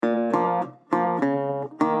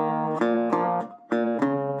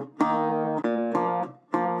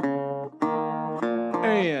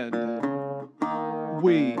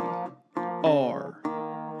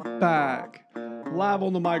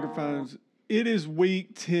microphones. It is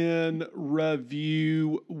week 10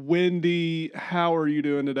 review. Wendy, how are you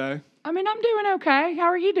doing today? I'm doing okay. How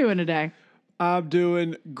are you doing today? I'm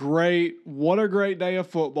doing great. What a great day of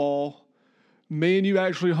football. Me and you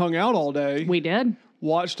actually hung out all day. We did.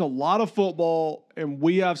 Watched a lot of football, and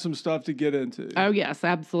we have some stuff to get into. Oh, yes,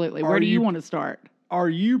 absolutely. Where do you want to start? Are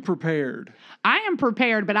you prepared? I am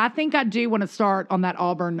prepared, but I think I do want to start on that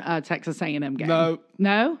Auburn Texas A&M game.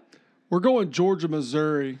 No? We're going Georgia,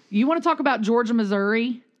 Missouri. You want to talk about Georgia,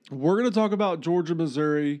 Missouri? We're going to talk about Georgia,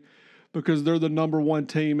 Missouri because they're the number one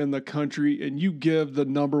team in the country, and you give the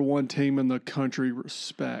number one team in the country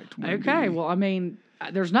respect. Wendy. Okay, well,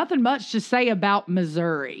 there's nothing much to say about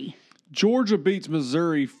Missouri. Georgia beats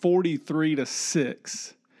Missouri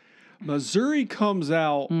 43-6. Missouri comes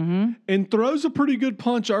out and throws a pretty good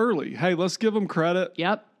punch early. Hey, let's give them credit.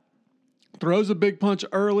 Yep. Throws a big punch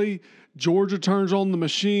early. Georgia turns on the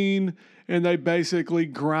machine, and they basically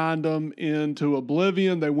grind them into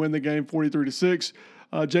oblivion. They win the game 43-6.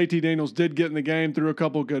 JT Daniels did get in the game, threw a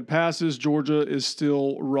couple of good passes. Georgia is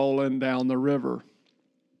still rolling down the river.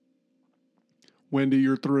 Wendy,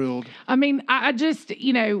 you're thrilled. I just,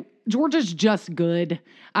 Georgia's just good.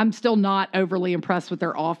 I'm still not overly impressed with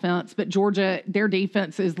their offense, but Georgia, their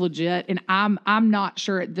defense is legit, and I'm not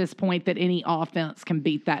sure at this point that any offense can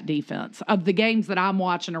beat that defense. Of the games that I'm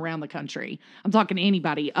watching around the country, I'm talking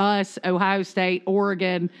anybody, us, Ohio State,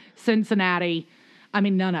 Oregon, Cincinnati.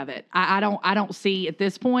 None of it. I don't see at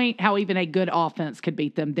this point how even a good offense could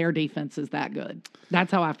beat them. Their defense is that good.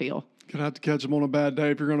 That's how I feel. Gonna have to catch them on a bad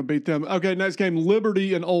day if you're going to beat them. Okay, next game,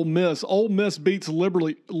 Liberty and Ole Miss. Ole Miss beats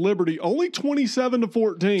Liberty only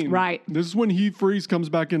 27-14. Right. This is when Hugh Freeze comes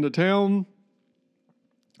back into town.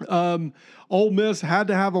 Ole Miss had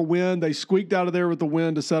to have a win. They squeaked out of there with the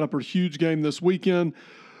win to set up a huge game this weekend.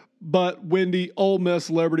 But Wendy, Ole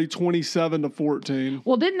Miss, Liberty, 27-14.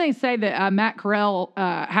 Well, didn't they say that Matt Corral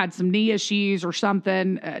had some knee issues or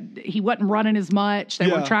something? He wasn't running as much. They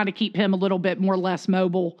were trying to keep him a little bit more less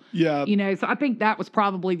mobile. Yeah. So I think that was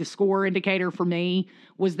probably the score indicator for me,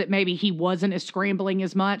 was that maybe he wasn't as scrambling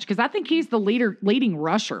as much, because I think he's the leading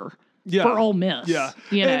rusher. Yeah. For Ole Miss. Yeah.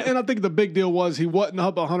 And I think the big deal was he wasn't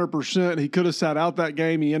up 100%. He could have sat out that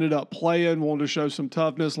game. He ended up playing, wanted to show some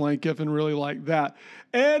toughness. Lane Kiffin really liked that.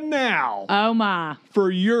 And now. Oh, my. For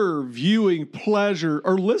your viewing pleasure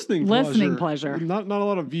or listening pleasure. Not a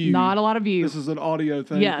lot of view. Not a lot of view. This is an audio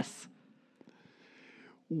thing. Yes.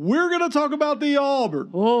 We're going to talk about the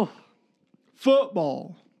Auburn.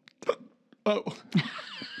 Football. Oh.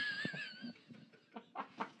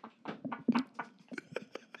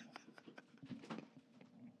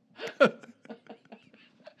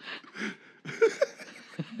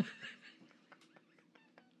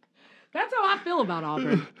 That's how I feel about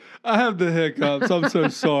Auburn. I have the hiccups. I'm so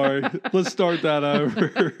sorry. Let's start that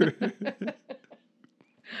over.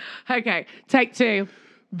 Okay, take two.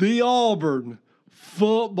 The Auburn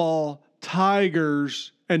football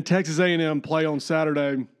Tigers and Texas A&M play on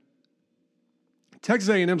Saturday. Texas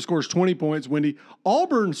A&M scores 20 points, Wendy.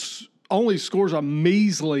 Auburn only scores a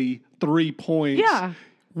measly 3 points. Yeah.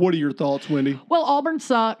 What are your thoughts, Wendy? Well, Auburn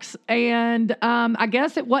sucks, and I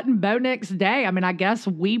guess it wasn't Bo Nix's day. I guess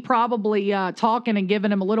we probably, talking and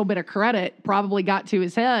giving him a little bit of credit, probably got to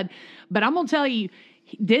his head. But I'm going to tell you,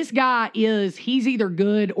 this guy he's either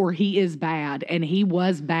good or he is bad, and he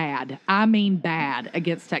was bad. Bad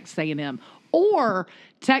against Texas A&M. Or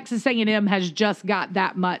Texas A&M has just got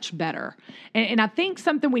that much better. And I think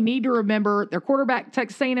something we need to remember, their quarterback,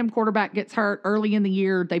 Texas A&M quarterback, gets hurt early in the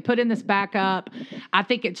year. They put in this backup. I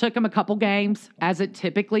think it took them a couple games, as it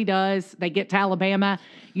typically does. They get to Alabama.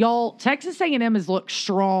 Y'all, Texas A&M has looked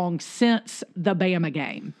strong since the Bama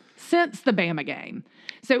game.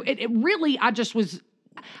 So it really, I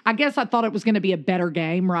guess I thought it was going to be a better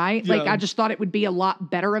game, right? Yeah. I just thought it would be a lot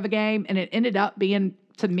better of a game, and it ended up being,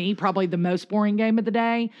 to me, probably the most boring game of the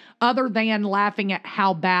day, other than laughing at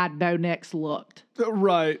how bad Bo Nix looked.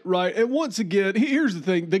 Right. And once again, here's the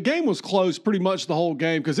thing. The game was close pretty much the whole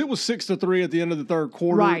game because it was 6-3 at the end of the third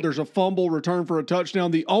quarter. Right. There's a fumble, return for a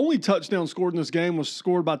touchdown. The only touchdown scored in this game was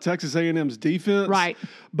scored by Texas A&M's defense. Right.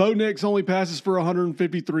 Bo Nix only passes for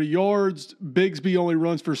 153 yards. Bigsby only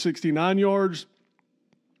runs for 69 yards.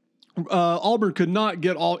 Auburn could not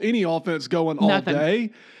get any offense going all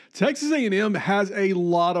day. Texas A&M has a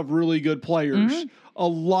lot of really good players,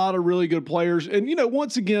 And,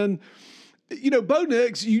 once again, Bo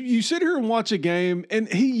Nix, you sit here and watch a game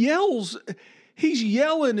and he's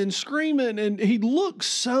yelling and screaming and he looks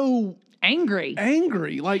so angry.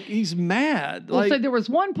 Like he's mad. Well, so there was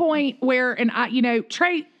one point where, and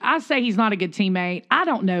Trey, I say he's not a good teammate. I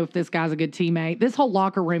don't know if this guy's a good teammate. This whole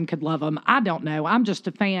locker room could love him. I don't know. I'm just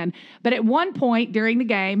a fan. But at one point during the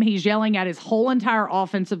game, he's yelling at his whole entire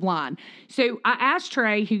offensive line. So I asked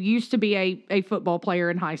Trey, who used to be a football player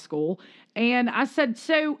in high school, and I said,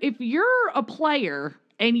 so if you're a player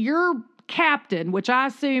and you're captain, which I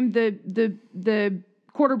assume the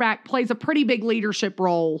quarterback plays a pretty big leadership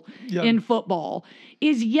role in football,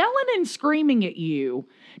 is yelling and screaming at you,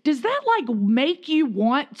 does that make you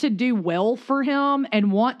want to do well for him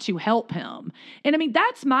and want to help him? And I mean,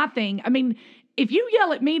 that's my thing. I mean, if you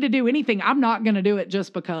yell at me to do anything, I'm not going to do it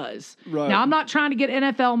just because. Right. Now, I'm not trying to get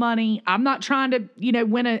NFL money. I'm not trying to,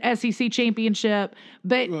 win an SEC championship.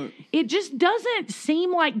 But it just doesn't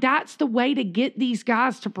seem like that's the way to get these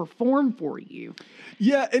guys to perform for you.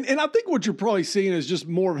 Yeah, and I think what you're probably seeing is just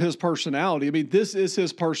more of his personality. I mean, this is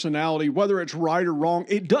his personality, whether it's right or wrong.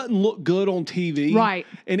 It doesn't look good on TV. Right.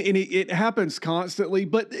 And it happens constantly.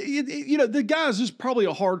 But, the guy's just probably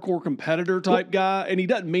a hardcore competitor type guy, and he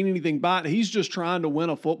doesn't mean anything by it. He's just trying to win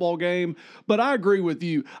a football game. But I agree with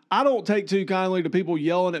you. I don't take too kindly to people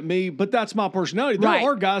yelling at me, but that's my personality. There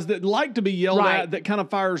are guys that like to be yelled at that kind of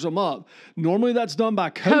fires them up. Normally that's done by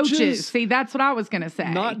coaches. See, that's what I was going to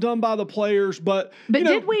say. Not done by the players, but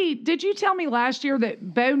did you tell me last year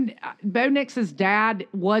that Bo Nix's dad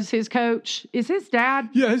was his coach? Is his dad?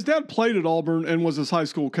 Yeah, his dad played at Auburn and was his high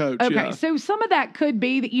school coach. Okay, so some of that could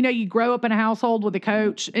be that, you grow up in a household with a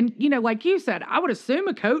coach. And, like you said, I would assume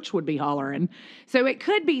a coach would be hollering. So it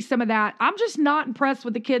could be some of that. I'm just not impressed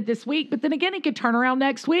with the kid this week. But then again, he could turn around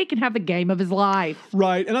next week and have the game of his life.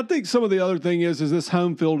 Right. And I think some of the other thing is this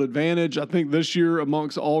home field advantage. I think this year,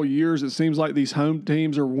 amongst all years, it seems like these home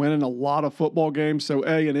teams are winning a lot of football games. So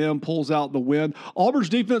A&M pulls out the win. Auburn's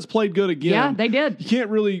defense played good again. Yeah, they did.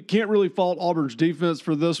 You can't really fault Auburn's defense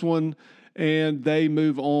for this one. And they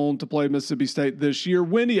move on to play Mississippi State this year.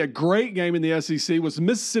 Wendy, a great game in the SEC was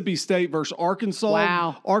Mississippi State versus Arkansas.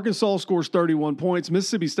 Wow. Arkansas scores 31 points.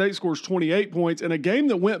 Mississippi State scores 28 points in a game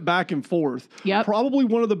that went back and forth. Yep. Probably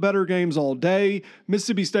one of the better games all day.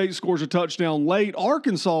 Mississippi State scores a touchdown late.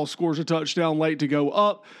 Arkansas scores a touchdown late to go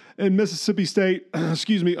up. And Mississippi State,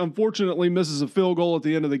 unfortunately misses a field goal at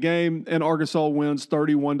the end of the game, and Arkansas wins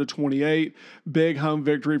 31-28. Big home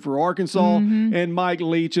victory for Arkansas. Mm-hmm. And Mike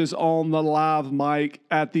Leach is on the live mic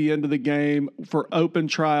at the end of the game for open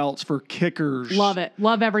tryouts for kickers. Love it.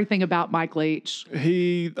 Love everything about Mike Leach. But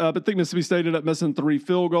I think Mississippi State ended up missing 3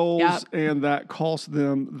 field goals, and that cost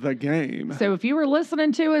them the game. So if you were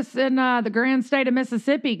listening to us in the grand state of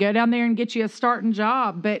Mississippi, go down there and get you a starting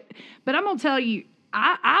job. But I'm going to tell you,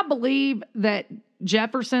 I believe that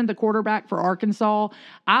Jefferson, the quarterback for Arkansas,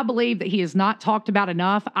 I believe that he is not talked about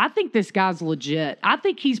enough. I think this guy's legit. I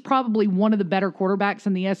think he's probably one of the better quarterbacks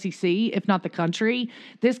in the SEC, if not the country.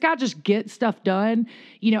 This guy just gets stuff done.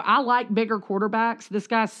 I like bigger quarterbacks. This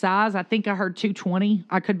guy's size, I think I heard 220.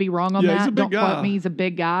 I could be wrong on that. He's a big Don't guy. quote me. He's a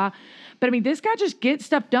big guy. But, I mean, this guy just gets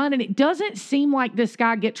stuff done, and it doesn't seem like this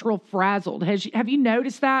guy gets real frazzled. Have you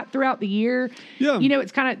noticed that throughout the year? Yeah.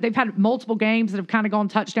 It's kind of – they've had multiple games that have kind of gone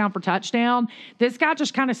touchdown for touchdown. This guy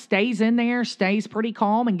just kind of stays in there, stays pretty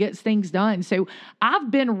calm, and gets things done. So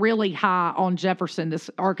I've been really high on Jefferson,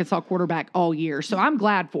 this Arkansas quarterback, all year. So I'm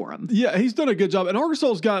glad for him. Yeah, he's done a good job. And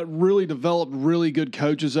Arkansas's got really developed really good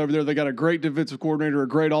coaches over there. They got a great defensive coordinator, a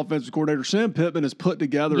great offensive coordinator. Sam Pittman has put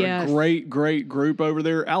together a great group over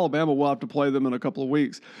there. Alabama will have to play them in a couple of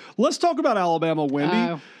weeks. Let's talk about Alabama,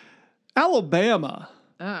 Wendy. Alabama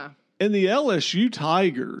and the LSU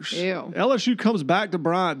Tigers. Ew. LSU comes back to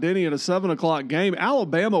Bryant-Denny at a 7:00 game.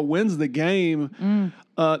 Alabama wins the game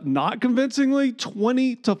not convincingly,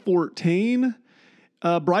 20-14.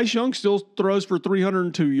 Bryce Young still throws for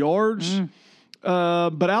 302 yards.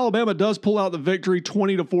 But Alabama does pull out the victory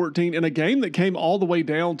 20-14 in a game that came all the way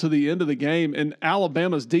down to the end of the game, and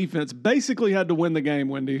Alabama's defense basically had to win the game,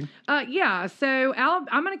 Wendy. So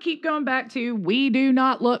I'm going to keep going back to we do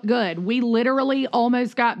not look good. We literally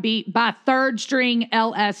almost got beat by third-string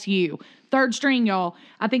LSU. Third string, y'all.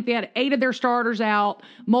 I think they had 8 of their starters out.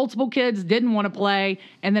 Multiple kids didn't want to play.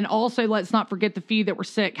 And then also, let's not forget the few that were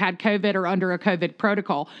sick, had COVID or under a COVID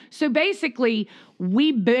protocol. So basically,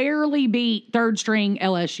 we barely beat third string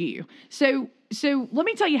LSU. So So let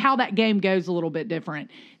me tell you how that game goes a little bit different.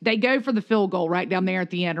 They go for the field goal right down there at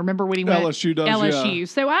the end. Remember when he went? LSU does, LSU. yeah.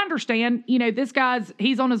 So I understand, this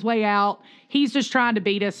he's on his way out. He's just trying to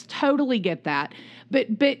beat us. Totally get that. But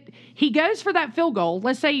he goes for that field goal.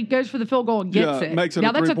 Let's say he goes for the field goal and gets it. Makes it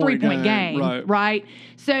now a that's a 3-point game, right?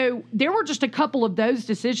 So there were just a couple of those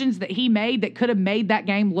decisions that he made that could have made that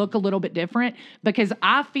game look a little bit different, because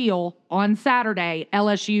I feel on Saturday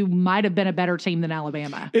LSU might have been a better team than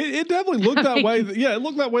Alabama. It definitely looked that way. Yeah, it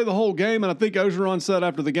looked that way the whole game. And I think Ogeron said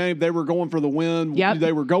after the game they were going for the win. Yep.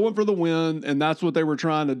 They were going for the win, and that's what they were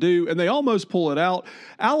trying to do. And they almost pull it out.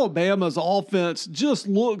 Alabama's offense just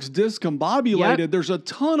looks discombobulated. Yep. There's a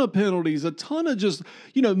ton of penalties, a ton of just,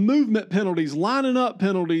 movement penalties, lining up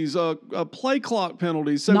penalties, play clock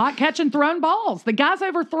penalties. So not catching thrown balls. The guys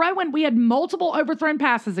overthrowing. We had multiple overthrown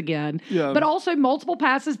passes again, but also multiple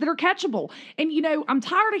passes that are catchable. And, I'm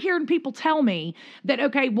tired of hearing people tell me that,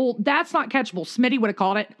 okay, well, that's not catchable. Smitty would have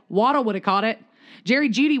caught it. Waddle would have caught it. Jerry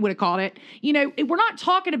Jeudy would have caught it. We're not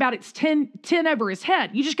talking about it's 10 over his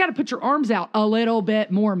head. You just got to put your arms out a little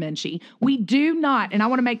bit more, Minchie. We do not, and I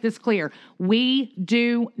want to make this clear, we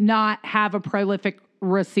do not have a prolific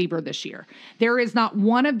receiver this year. There is not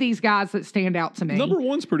one of these guys that stand out to me. Number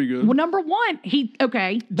one's pretty good. Well, number one,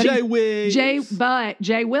 but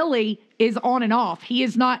Jay Willie is on and off. He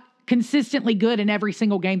is not consistently good in every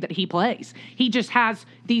single game that he plays. He just has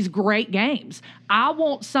these great games. I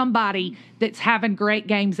want somebody that's having great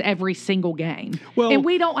games every single game. Well, and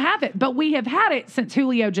we don't have it, but we have had it since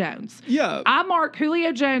Julio Jones. Yeah. I mark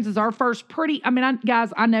Julio Jones as our first guys,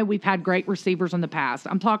 I know we've had great receivers in the past.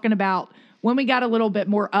 I'm talking about when we got a little bit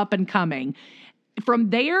more up and coming.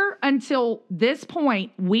 From there until this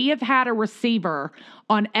point, we have had a receiver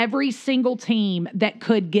on every single team that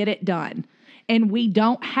could get it done. And we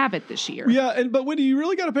don't have it this year. Yeah, but Wendy, you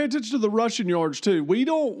really got to pay attention to the rushing yards too. We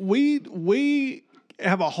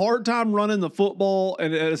have a hard time running the football,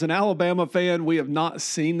 and as an Alabama fan, we have not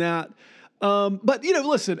seen that. But,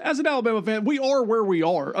 listen, as an Alabama fan, we are where we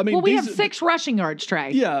are. I mean, we have 6 rushing yards,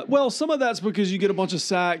 Trey. Yeah, well, some of that's because you get a bunch of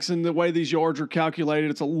sacks, and the way these yards are calculated,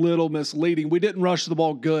 it's a little misleading. We didn't rush the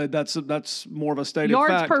ball good. That's more of a stated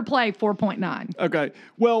yards fact. per play, 4.9. Okay,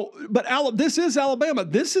 well, but this is Alabama.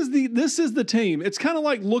 This is the team. It's kind of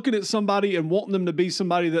like looking at somebody and wanting them to be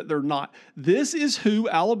somebody that they're not. This is who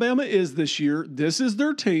Alabama is this year. This is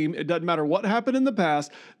their team. It doesn't matter what happened in the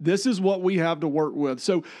past. This is what we have to work with.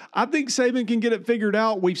 So I think Saban can get it figured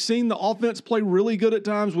out. We've seen the offense play really good at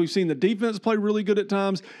times. We've seen the defense play really good at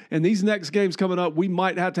times. And these next games coming up, we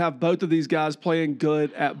might have to have both of these guys playing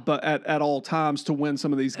good at all times to win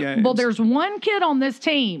some of these games. Well, there's one kid on this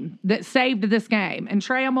team that saved this game. And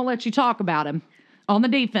Trey, I'm going to let you talk about him on the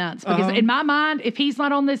defense. Because in my mind, if he's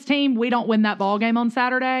not on this team, we don't win that ball game on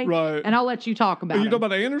Saturday. Right. And I'll let you talk about Are you him. talking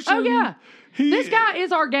about Anderson? Oh, yeah. This guy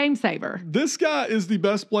is our game saver. This guy is the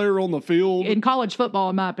best player on the field in college football,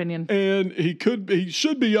 in my opinion. And he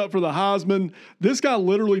should be up for the Heisman. This guy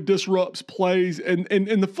literally disrupts plays. And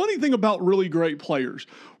the funny thing about really great players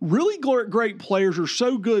are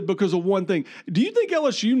so good because of one thing. Do you think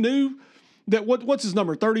LSU knew that what's his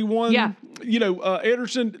number, 31? Yeah.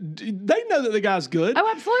 Anderson, they know that the guy's good.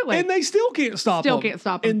 Oh, absolutely. And they still can't stop him.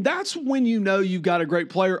 And that's when you know you've got a great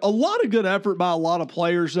player. A lot of good effort by a lot of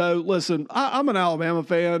players, though. Listen, I'm an Alabama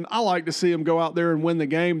fan. I like to see them go out there and win the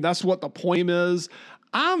game. That's what the point is.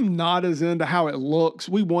 I'm not as into how it looks.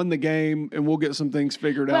 We won the game, and we'll get some things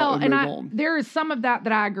figured out and move on. There is some of that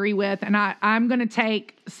I agree with, and I'm going to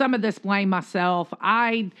take some of this blame myself.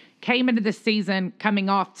 I came into this season coming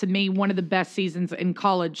off, to me, one of the best seasons in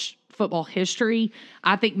college football history.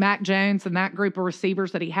 I think Mac Jones and that group of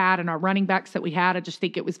receivers that he had and our running backs that we had, I just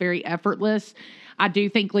think it was very effortless. I do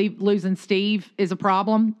think losing Steve is a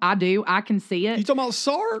problem. I do. I can see it. You talking about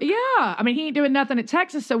Sark? Yeah. I mean, he ain't doing nothing at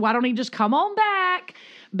Texas, so why don't he just come on back?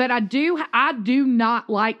 But I do not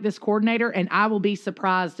like this coordinator, and I will be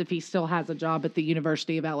surprised if he still has a job at the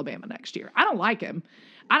University of Alabama next year. I don't like him.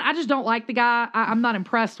 I just don't like the guy. I'm not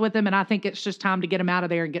impressed with him, and I think it's just time to get him out of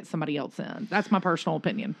there and get somebody else in. That's my personal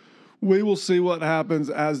opinion. We will see what happens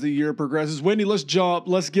as the year progresses. Wendy, let's jump.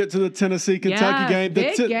 Let's get to the Tennessee-Kentucky game.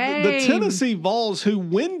 Big game. The Tennessee Vols, who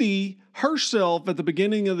Wendy herself at the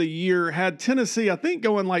beginning of the year had Tennessee, I think,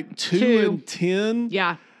 going like 2-10.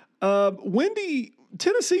 Yeah.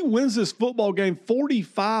 Tennessee wins this football game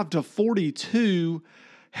 45-42.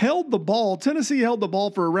 Tennessee held the ball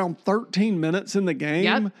for around 13 minutes in the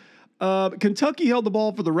game. Yep. Kentucky held the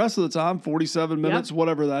ball for the rest of the time, 47 minutes,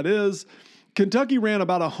 whatever that is. Kentucky ran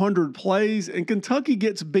about 100 plays, and Kentucky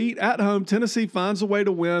gets beat at home. Tennessee finds a way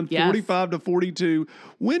to win, 45-42.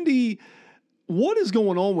 Wendy, What is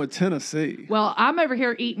going on with Tennessee? Well, I'm over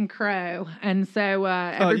here eating crow, and so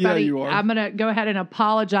everybody, you are. I'm going to go ahead and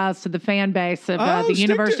apologize to the fan base of the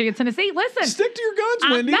University of Tennessee. Listen, stick to your guns,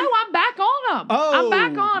 Wendy. No, I'm back on them. I'm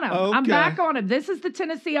back on them. Okay. I'm back on them. This is the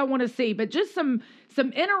Tennessee I want to see, but just some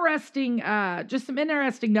interesting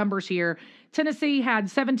numbers here. Tennessee had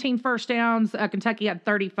 17 first downs. Kentucky had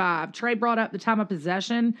 35. Trey brought up the time of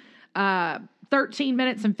possession. 13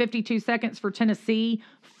 minutes and 52 seconds for Tennessee,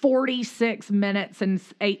 46 minutes and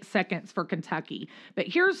 8 seconds for Kentucky. But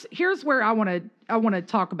here's where I want to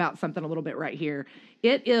talk about something a little bit right here.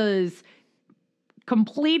 It is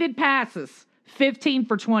completed passes, 15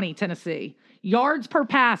 for 20, Tennessee. Yards per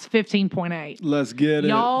pass, 15.8. Let's get it.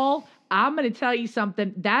 Y'all, I'm going to tell you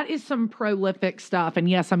something. That is some prolific stuff. And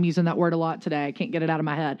yes, I'm using that word a lot today. I can't get it out of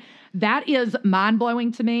my head. That is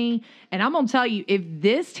mind-blowing to me. And I'm going to tell you, if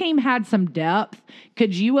this team had some depth,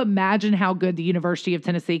 could you imagine how good the University of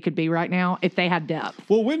Tennessee could be right now if they had depth?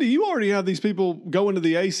 Well, Wendy, you already have these people going to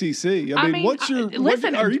the ACC. I mean what's your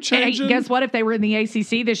listen? Are you changing? Guess what? If they were in the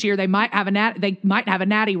ACC this year, they might have a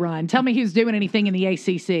natty run. Tell me who's doing anything in the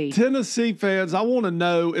ACC. Tennessee fans, I want to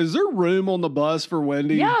know: is there room on the bus for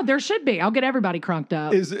Wendy? Yeah, there should be. I'll get everybody crunked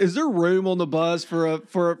up. Is there room on the bus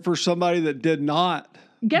for somebody that did not?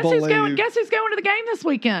 Guess who's going to the game this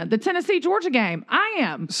weekend? The Tennessee-Georgia game. I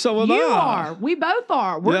am. So am you I. are. We both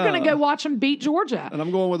are. We're going to go watch them beat Georgia. And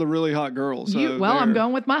I'm going with a really hot girl. So I'm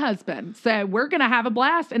going with my husband. So we're going to have a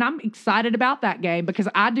blast, and I'm excited about that game because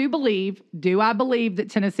I believe that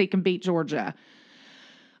Tennessee can beat Georgia.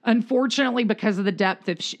 Unfortunately, because of the depth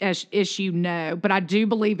issue, no. But I do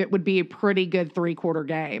believe it would be a pretty good three-quarter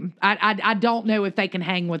game. I don't know if they can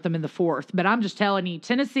hang with them in the fourth. But I'm just telling you,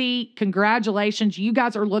 Tennessee, congratulations. You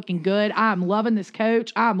guys are looking good. I'm loving this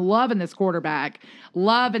coach. I'm loving this quarterback.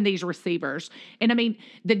 Loving these receivers. And, I mean,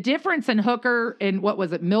 the difference in Hooker and, what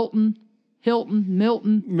was it, Milton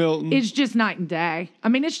is just night and day. I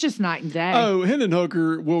mean, it's just night and day. Oh, Hendon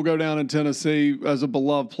Hooker will go down in Tennessee as a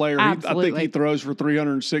beloved player. Absolutely. I think he throws for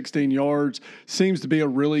 316 yards. Seems to be a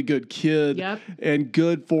really good kid. Yep. And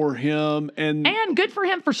good for him. And good for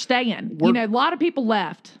him for staying. A lot of people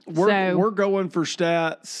left. We're going for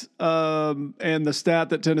stats. And the stat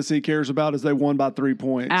that Tennessee cares about is they won by 3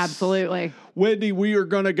 points. Absolutely. Wendy, we are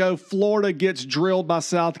going to go. Florida gets drilled by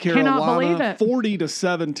South Carolina. Cannot believe it.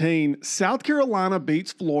 40-17. South Carolina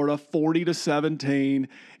beats Florida 40-17.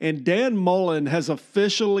 And Dan Mullen has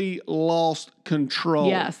officially lost control.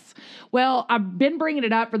 Yes. Well, I've been bringing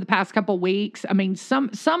it up for the past couple of weeks. I mean, some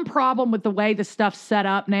problem with the way the stuff's set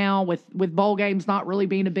up now with bowl games not really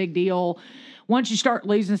being a big deal. Once you start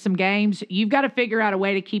losing some games, you've got to figure out a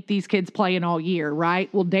way to keep these kids playing all year, right?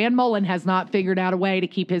 Well, Dan Mullen has not figured out a way to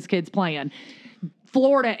keep his kids playing.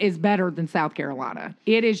 Florida is better than South Carolina.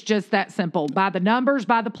 It is just that simple. By the numbers,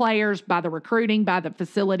 by the players, by the recruiting, by the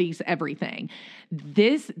facilities, everything.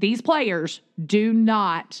 These players do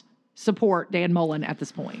not support Dan Mullen at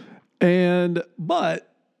this point. But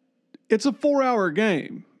it's a 4-hour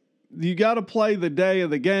game. You got to play the day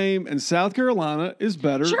of the game, and South Carolina is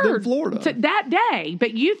better than Florida. That day,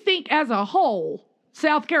 but you think as a whole,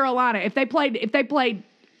 South Carolina, if they played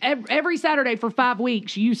every Saturday for 5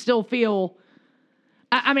 weeks, you still feel.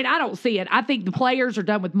 I mean, I don't see it. I think the players are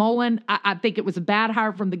done with Mullen. I think it was a bad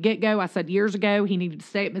hire from the get-go. I said years ago he needed to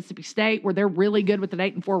stay at Mississippi State, where they're really good with an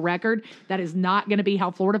 8-4 record. That is not going to be how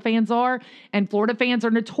Florida fans are, and Florida fans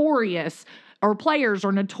are notorious. Or players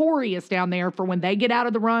are notorious down there for when they get out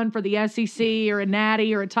of the run for the SEC or a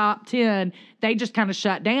Natty or a top 10, they just kind of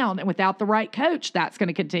shut down. And without the right coach, that's going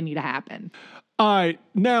to continue to happen. All right,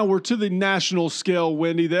 now we're to the national scale,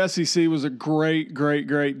 Wendy. The SEC was a great, great,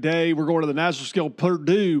 great day. We're going to the national scale.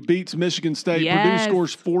 Purdue beats Michigan State. Yes. Purdue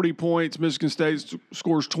scores 40 points. Michigan State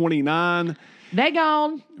scores 29. They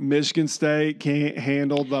gone. Michigan State can't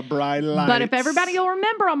handle the bright lights. But if everybody will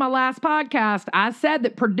remember on my last podcast, I said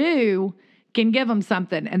that Purdue can give them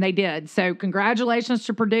something, and they did. So congratulations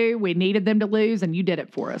to Purdue. We needed them to lose, and you did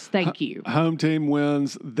it for us. Thank you. Home team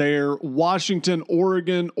wins there. Washington,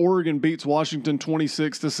 Oregon. Oregon beats Washington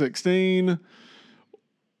 26-16.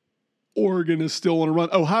 Oregon is still on a run.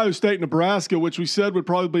 Ohio State, Nebraska, which we said would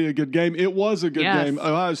probably be a good game. It was a good game.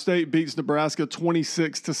 Ohio State beats Nebraska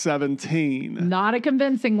 26-17. Not a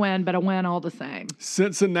convincing win, but a win all the same.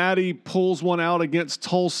 Cincinnati pulls one out against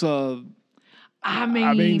Tulsa. I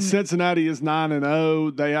mean, Cincinnati is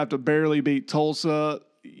 9-0. They have to barely beat Tulsa.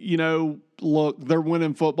 Look, they're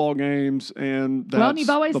winning football games, and that's well, you've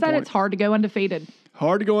always said point. It's hard to go undefeated.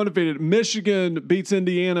 Hard to go undefeated. Michigan beats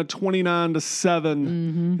Indiana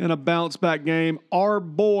 29-7 in a bounce back game. Our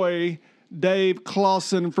boy Dave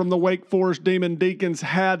Clawson from the Wake Forest Demon Deacons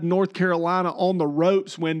had North Carolina on the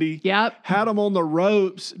ropes, Wendy. Yep. Had them on the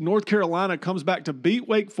ropes. North Carolina comes back to beat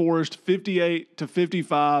Wake Forest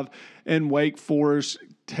 58-55, and Wake Forest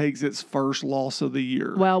takes its first loss of the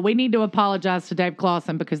year. Well, we need to apologize to Dave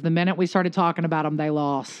Clawson because the minute we started talking about him, they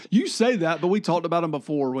lost. You say that, but we talked about him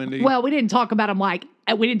before, Wendy. Well, we didn't talk about him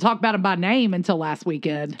we didn't talk about him by name until last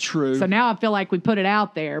weekend. True. So now I feel like we put it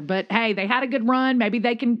out there. But hey, they had a good run. Maybe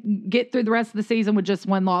they can get through the rest of the season with just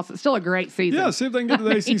one loss. It's still a great season. Yeah, see if they can get to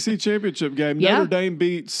the ACC championship game. Yeah. Notre Dame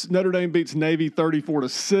beats Navy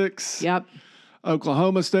 34-6. Yep.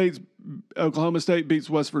 Oklahoma State beats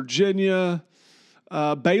West Virginia.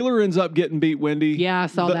 Baylor ends up getting beat, Wendy. Yeah, I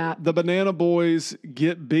saw that. The Banana Boys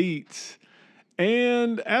get beat.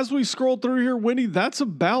 And as we scroll through here, Wendy, that's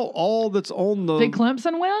about all that's on the... Did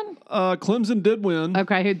Clemson win? Clemson did win.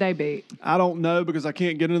 Okay, who'd they beat? I don't know because I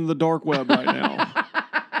can't get into the dark web right now.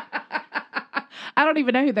 I don't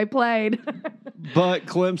even know who they played. But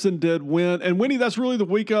Clemson did win. And Wendy, that's really the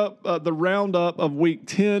roundup of Week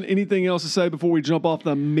 10. Anything else to say before we jump off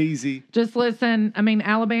the measy? Just listen. I mean,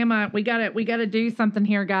 Alabama, we gotta do something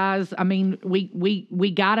here, guys. I mean,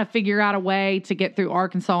 we gotta figure out a way to get through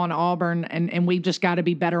Arkansas and Auburn, and we just got to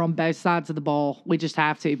be better on both sides of the ball. We just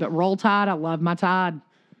have to. But roll Tide. I love my Tide.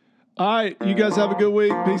 All right, you guys have a good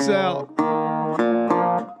week. Peace out.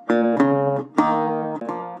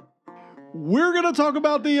 We're gonna talk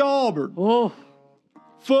about the Auburn. Oh.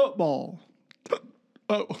 Football.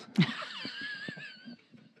 Oh.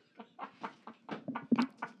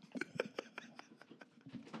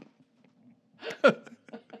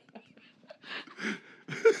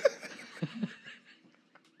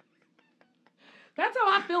 That's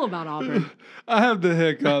how I feel about Auburn. I have the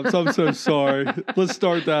hiccups. I'm so sorry. Let's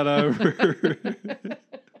start that over.